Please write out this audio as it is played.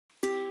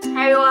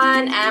Hi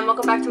everyone, and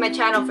welcome back to my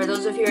channel. For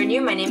those of you who are new,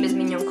 my name is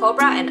Mignon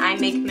Cobra and I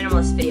make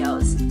minimalist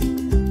videos.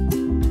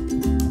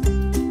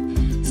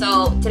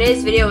 So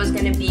today's video is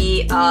going to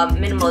be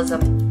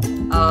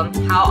minimalism,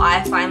 how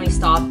I finally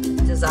stopped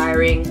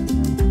desiring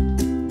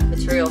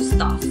material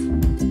stuff.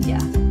 Yeah.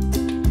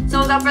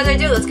 So without further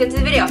ado, let's get into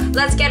the video.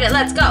 Let's get it,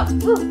 let's go!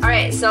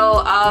 Alright,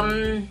 so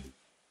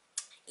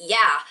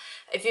yeah.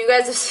 If you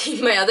guys have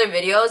seen my other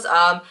videos,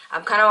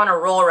 I'm kind of on a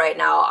roll right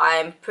now.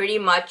 I'm pretty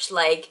much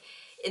like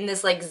in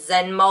this like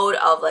zen mode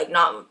of like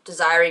not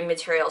desiring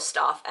material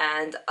stuff,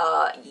 and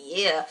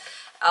yeah.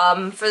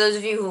 For those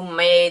of you who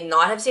may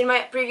not have seen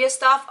my previous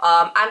stuff,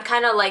 I'm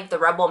kind of like the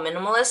rebel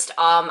minimalist.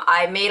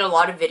 I made a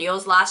lot of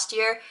videos last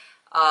year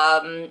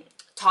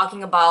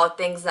talking about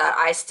things that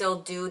I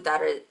still do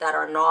that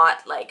are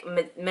not like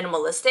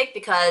minimalistic,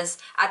 because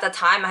at the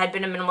time I had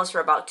been a minimalist for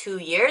about 2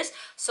 years.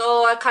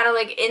 So I kind of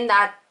like in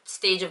that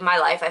stage of my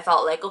life, I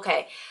felt like,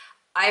 okay,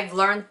 I've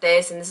learned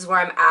this and this is where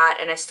I'm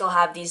at, and I still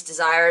have these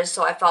desires.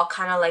 So I felt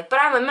kind of like, but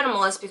I'm a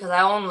minimalist because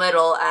I own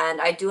little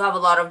and I do have a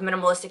lot of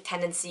minimalistic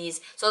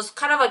tendencies. So it's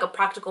kind of like a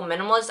practical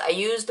minimalist. I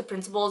use the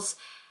principles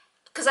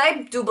because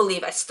I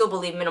still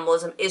believe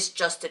minimalism is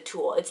just a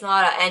tool. It's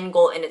not an end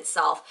goal in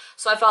itself.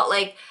 So I felt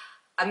like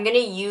I'm gonna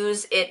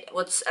use it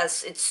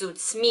as it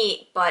suits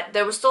me, but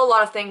there was still a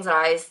lot of things that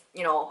I,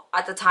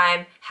 at the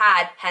time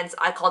had, hence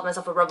I called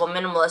myself a rebel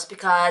minimalist,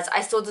 because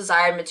I still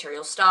desired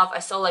material stuff. I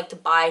still like to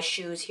buy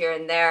shoes here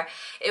and there.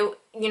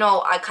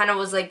 I kind of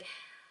was like,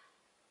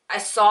 I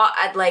saw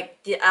at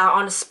like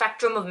on a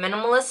spectrum of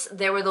minimalists,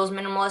 there were those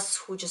minimalists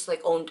who just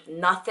like owned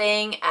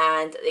nothing,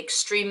 and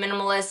extreme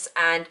minimalists,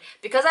 and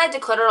because I had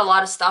decluttered a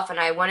lot of stuff and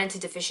I went into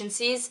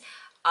deficiencies,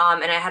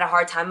 and I had a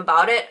hard time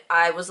about it,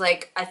 I was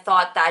like, I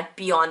thought that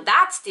beyond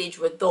that stage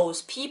with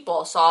those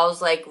people. So I was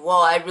like,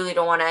 well, I really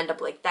don't want to end up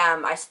like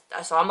them.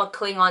 So I'm gonna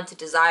cling on to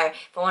desire.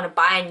 If I want to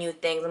buy new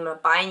things, I'm gonna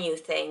buy new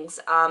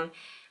things.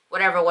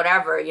 Whatever,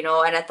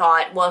 and I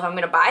thought, well, if I'm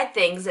gonna buy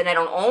things and I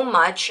don't own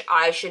much,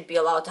 I should be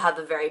allowed to have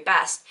the very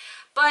best.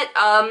 But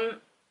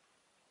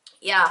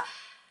yeah.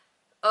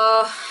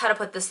 How to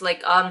put this,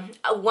 like,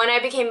 when I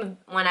became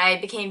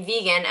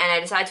vegan and I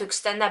decided to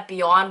extend that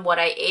beyond what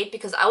I ate,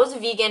 because I was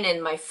vegan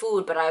in my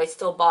food, but I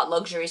still bought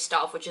luxury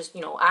stuff, which is,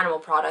 animal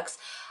products.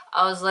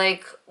 I was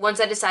like,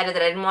 once I decided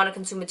that I didn't want to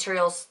consume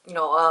materials,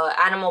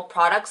 animal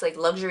products, like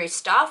luxury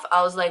stuff,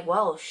 I was like,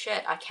 well,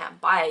 shit, I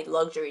can't buy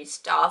luxury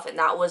stuff, and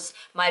that was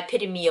my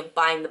epitome of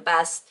buying the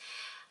best.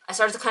 I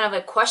started to kind of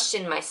like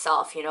question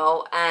myself, and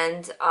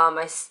I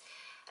was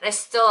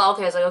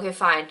like, okay,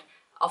 fine.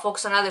 I'll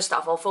focus on other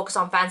stuff. I'll focus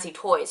on fancy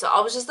toys. So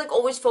I was just like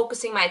always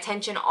focusing my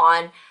attention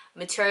on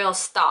material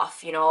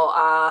stuff,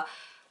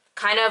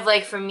 kind of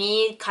like for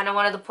me, kind of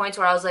one of the points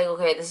where I was like,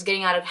 okay, this is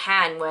getting out of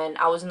hand, when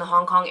I was in the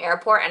Hong Kong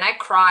airport and I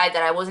cried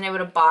that I wasn't able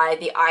to buy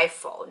the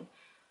iPhone.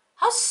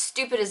 How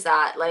stupid is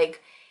that?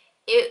 Like,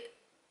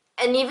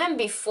 and even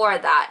before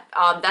that,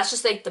 that's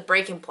just like the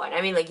breaking point.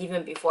 I mean, like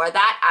even before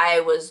that, I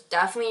was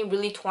definitely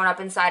really torn up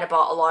inside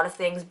about a lot of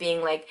things,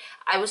 being like,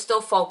 I was still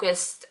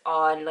focused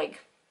on like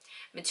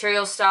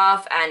material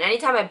stuff, and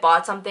anytime I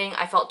bought something,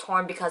 I felt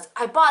torn because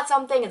I bought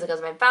something, it's because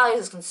of my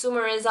values, it's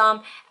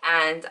consumerism,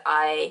 and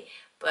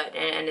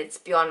it's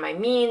beyond my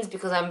means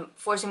because I'm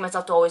forcing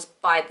myself to always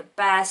buy the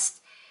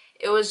best.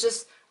 It was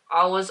just,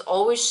 I was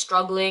always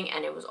struggling,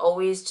 and it was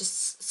always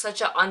just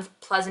such an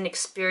unpleasant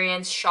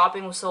experience.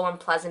 Shopping was so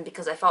unpleasant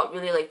because I felt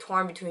really like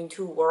torn between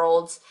two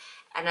worlds,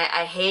 and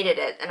I hated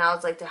it, and I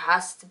was like, there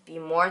has to be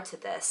more to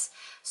this.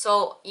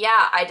 So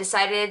yeah, I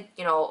decided,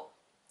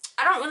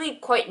 I don't really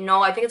quite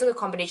know. I think it's like a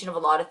combination of a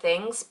lot of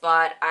things,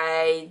 but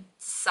I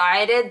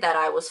decided that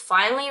I was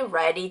finally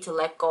ready to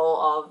let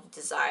go of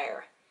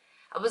desire.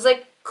 I was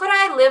like, could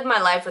I live my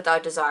life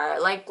without desire?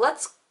 Like,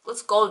 let's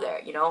go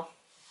there,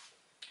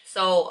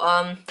 So,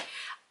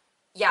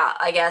 yeah,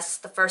 I guess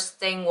the first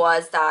thing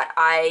was that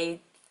as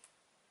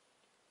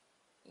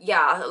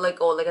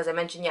I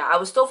mentioned, yeah, I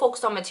was still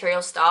focused on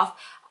material stuff.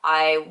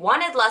 I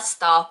wanted less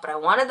stuff, but I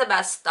wanted the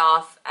best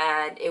stuff,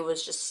 and it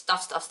was just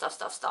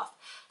stuff.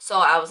 So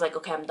I was like,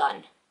 okay, I'm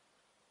done.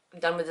 I'm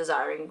done with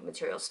desiring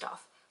material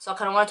stuff. So I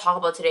kind of want to talk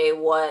about today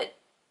what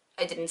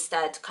I did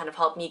instead to kind of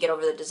help me get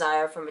over the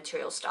desire for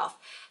material stuff.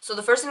 So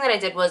the first thing that I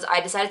did was I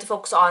decided to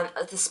focus on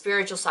the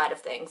spiritual side of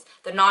things,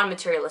 the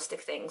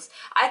non-materialistic things.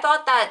 I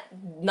thought that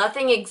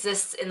nothing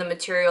exists in the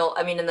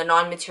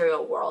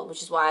non-material world,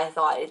 which is why I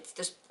thought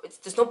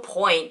there's no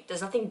point,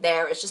 there's nothing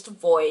there, it's just a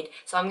void,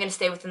 so I'm going to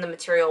stay within the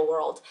material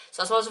world.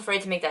 So that's why I was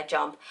afraid to make that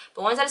jump.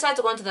 But once I decided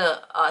to go into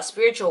the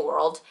spiritual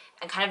world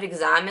and kind of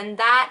examine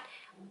that,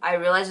 I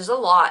realized there's a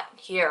lot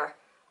here.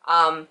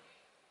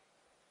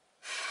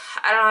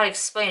 I don't know how to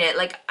explain it.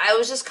 Like, I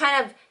was just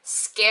kind of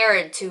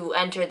scared to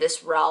enter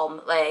this realm.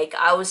 Like,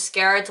 I was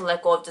scared to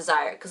let go of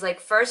desire. Because, like,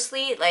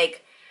 firstly,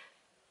 like,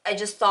 I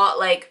just thought,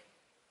 like,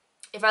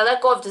 if I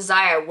let go of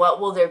desire, what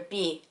will there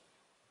be?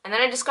 And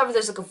then I discovered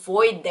there's, like, a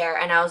void there.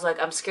 And I was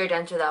like, I'm scared to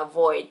enter that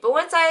void. But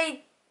once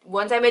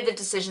I made the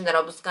decision that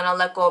I was going to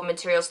let go of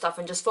material stuff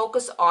and just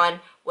focus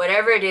on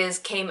whatever it is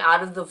came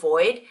out of the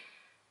void,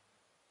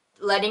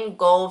 letting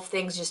go of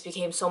things just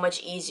became so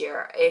much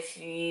easier. If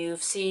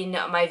you've seen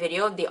my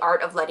video, The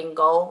Art of Letting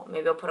Go,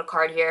 maybe I'll put a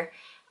card here.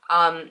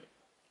 I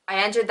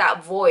entered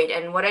that void,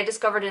 and what I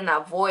discovered in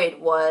that void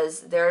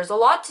was there's a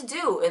lot to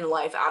do in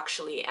life,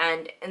 actually,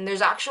 and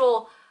there's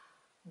actual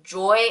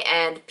joy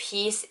and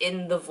peace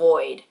in the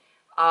void.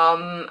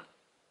 Yeah,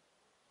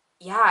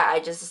 I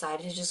just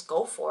decided to just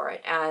go for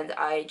it, and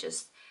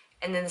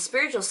and in the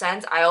spiritual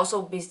sense, I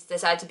also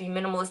decided to be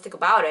minimalistic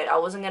about it. I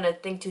wasn't gonna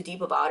think too deep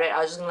about it. I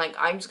was just gonna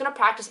I'm just gonna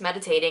practice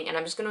meditating, and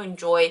I'm just gonna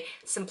enjoy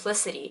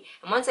simplicity.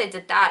 And once I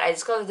did that, I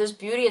discovered there's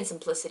beauty in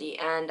simplicity,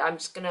 and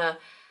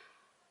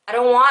I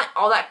don't want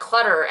all that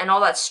clutter and all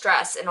that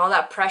stress and all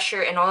that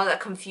pressure and all of that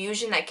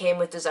confusion that came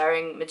with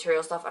desiring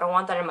material stuff. I don't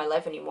want that in my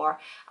life anymore.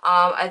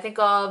 I think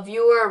a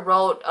viewer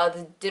wrote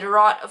the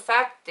Diderot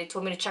effect. They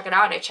told me to check it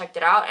out, and I checked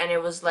it out, and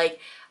it was like,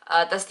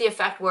 that's the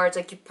effect where it's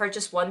like you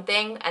purchase one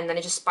thing and then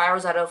it just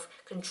spirals out of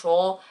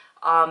control,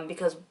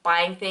 because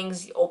buying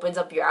things opens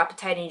up your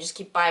appetite and you just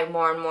keep buying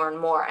more and more and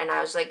more. And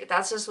I was like,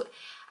 that's just...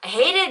 I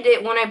hated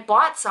it when I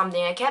bought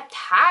something. I kept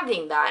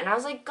having that, and I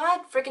was like, God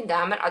freaking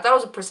damn it. I thought it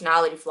was a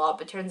personality flaw,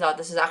 but turns out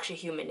this is actually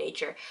human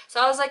nature. So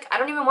I was like, I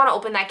don't even want to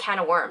open that can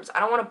of worms. I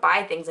don't want to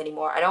buy things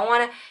anymore. I don't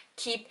want to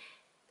keep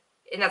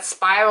in that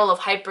spiral of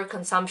hyper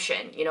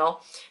consumption, you know?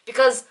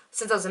 Because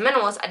since I was a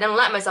minimalist, I didn't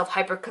let myself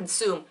hyper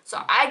consume.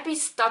 So I'd be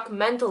stuck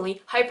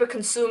mentally hyper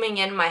consuming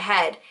in my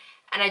head,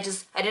 and I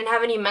didn't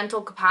have any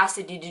mental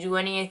capacity to do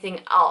anything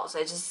else.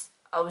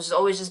 I was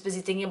always just busy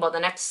thinking about the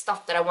next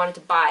stuff that I wanted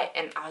to buy,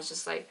 and I was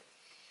just like,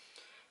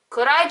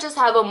 could I just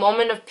have a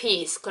moment of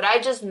peace? Could I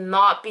just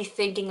not be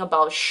thinking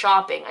about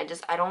shopping?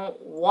 I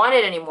don't want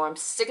it anymore. I'm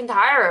sick and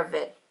tired of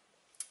it.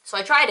 So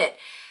I tried it.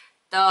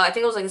 I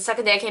think it was like the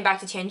second day I came back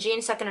to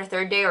Tianjin, second or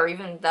third day, or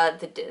even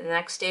the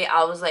next day,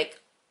 I was like,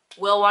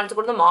 Will wanted to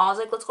go to the mall. I was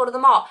like, let's go to the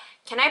mall.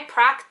 Can I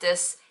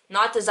practice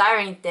not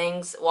desiring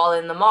things while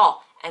in the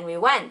mall? And we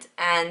went,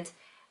 and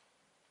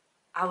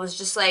I was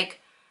just like,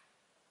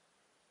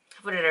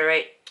 what did I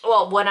write?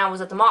 Well, when I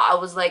was at the mall, I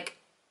was like,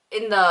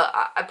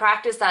 I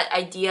practiced that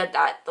idea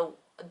that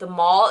the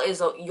mall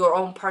is your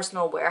own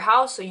personal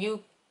warehouse, so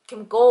you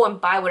can go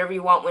and buy whatever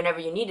you want whenever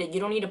you need it. You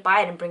don't need to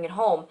buy it and bring it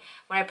home.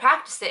 When I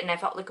practiced it and I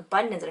felt like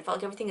abundance and I felt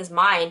like everything is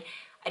mine,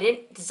 I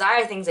didn't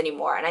desire things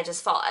anymore, and I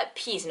just felt at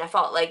peace, and I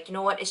felt like, you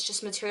know what, it's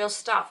just material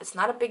stuff. It's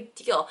not a big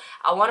deal.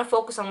 I want to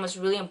focus on what's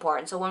really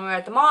important. So when we were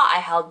at the mall, I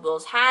held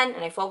Will's hand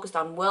and I focused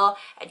on Will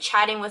and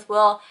chatting with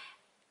Will,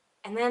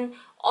 and then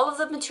all of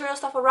the material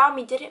stuff around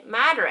me didn't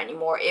matter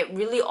anymore. It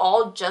really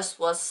all just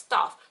was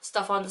stuff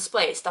on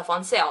display, stuff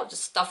on sale,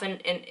 just stuff in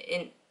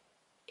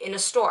a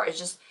store. It's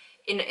just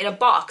in a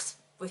box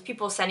with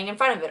people standing in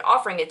front of it,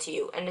 offering it to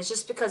you. And it's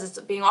just because it's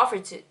being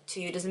offered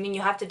to you doesn't mean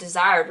you have to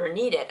desire it or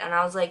need it. And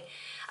I was like,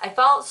 I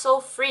felt so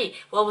free.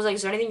 Will was like,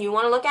 is there anything you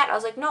want to look at? I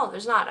was like, no,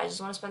 there's not. I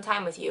just want to spend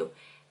time with you.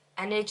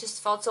 And it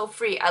just felt so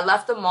free. I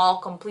left the mall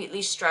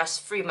completely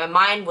stress-free. My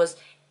mind was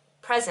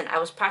present. I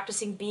was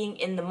practicing being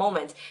in the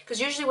moment, because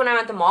usually when I'm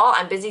at the mall,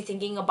 I'm busy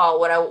thinking about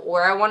where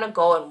I want to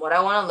go and what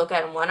I want to look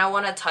at and what I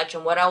want to touch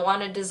and what I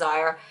want to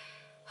desire.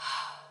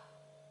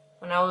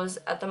 When I was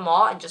at the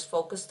mall, I just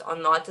focused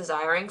on not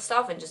desiring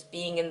stuff and just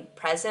being in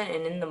present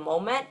and in the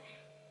moment.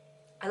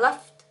 I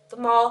left the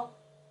mall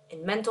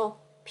in mental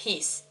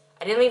peace.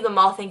 I didn't leave the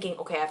mall thinking,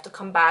 okay, I have to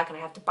come back and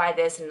I have to buy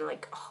this, and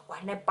like, oh, why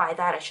didn't I buy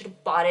that? I should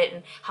have bought it,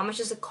 and how much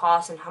does it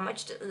cost, and how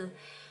much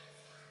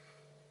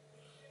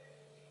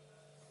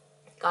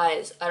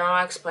Guys, I don't know how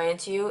to explain it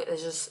to you.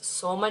 There's just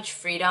so much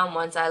freedom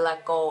once I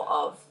let go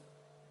of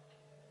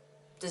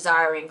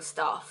desiring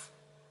stuff.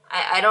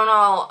 I don't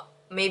know,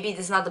 maybe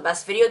this is not the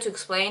best video to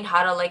explain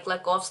how to like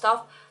let go of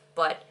stuff,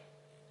 but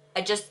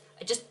I just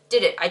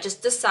did it. I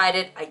just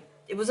decided.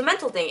 It was a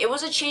mental thing. It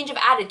was a change of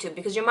attitude,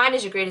 because your mind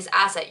is your greatest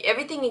asset.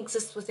 Everything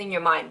exists within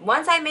your mind.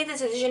 Once I made this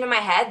decision in my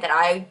head that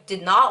I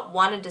did not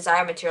want to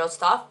desire material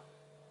stuff,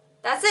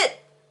 that's it.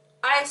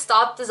 I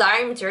stopped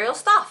desiring material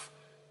stuff.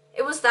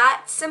 It was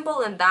that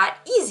simple and that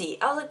easy.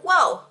 I was like,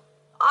 whoa,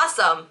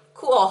 awesome,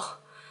 cool.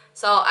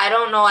 So I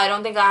don't know. I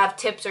don't think I have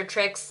tips or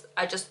tricks.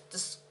 I just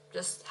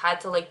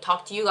had to like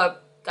talk to you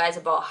guys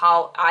about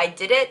how I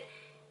did it.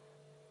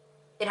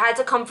 It had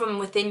to come from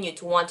within you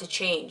to want to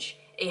change.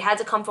 It had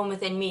to come from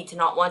within me to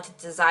not want to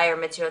desire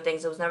material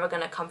things. It was never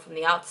going to come from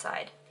the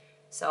outside.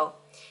 So,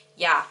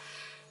 yeah.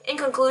 In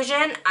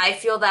conclusion, I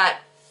feel that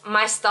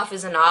my stuff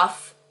is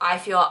enough. I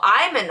feel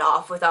I'm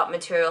enough without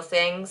material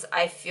things.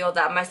 I feel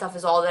that my stuff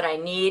is all that I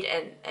need,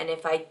 and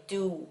if I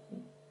do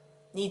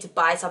need to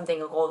buy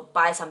something, I'll go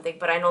buy something,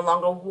 but I no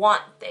longer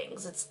want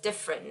things. It's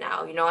different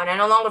now, you know, and I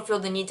no longer feel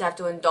the need to have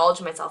to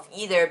indulge myself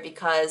either,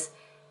 because,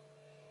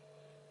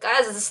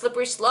 guys, it's a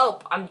slippery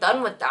slope. I'm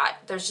done with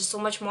that. There's just so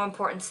much more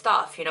important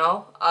stuff, you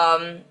know?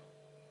 I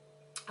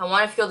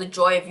want to feel the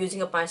joy of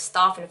using up my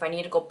stuff, and if I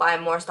need to go buy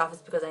more stuff,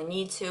 it's because I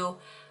need to.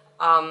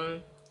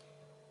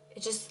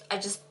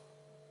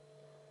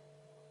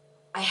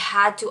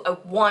 I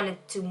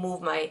wanted to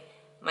move my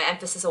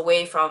emphasis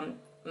away from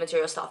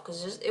material stuff,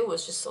 because it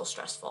was just so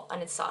stressful,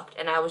 and it sucked,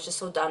 and I was just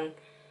so done.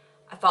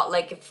 I felt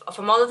like if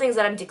from all the things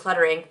that I'm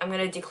decluttering, I'm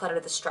gonna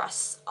declutter the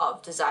stress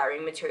of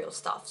desiring material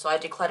stuff. So I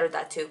decluttered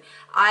that too.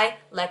 I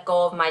let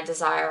go of my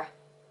desire,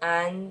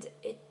 and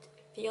it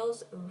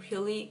feels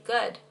really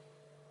good.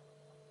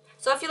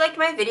 So if you liked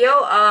my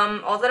video,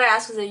 all that I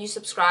ask is that you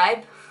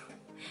subscribe,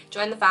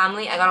 join the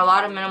family. I got a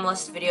lot of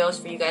minimalist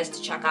videos for you guys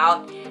to check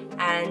out,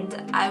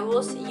 and I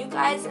will see you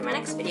guys in my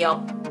next video.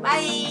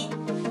 Bye!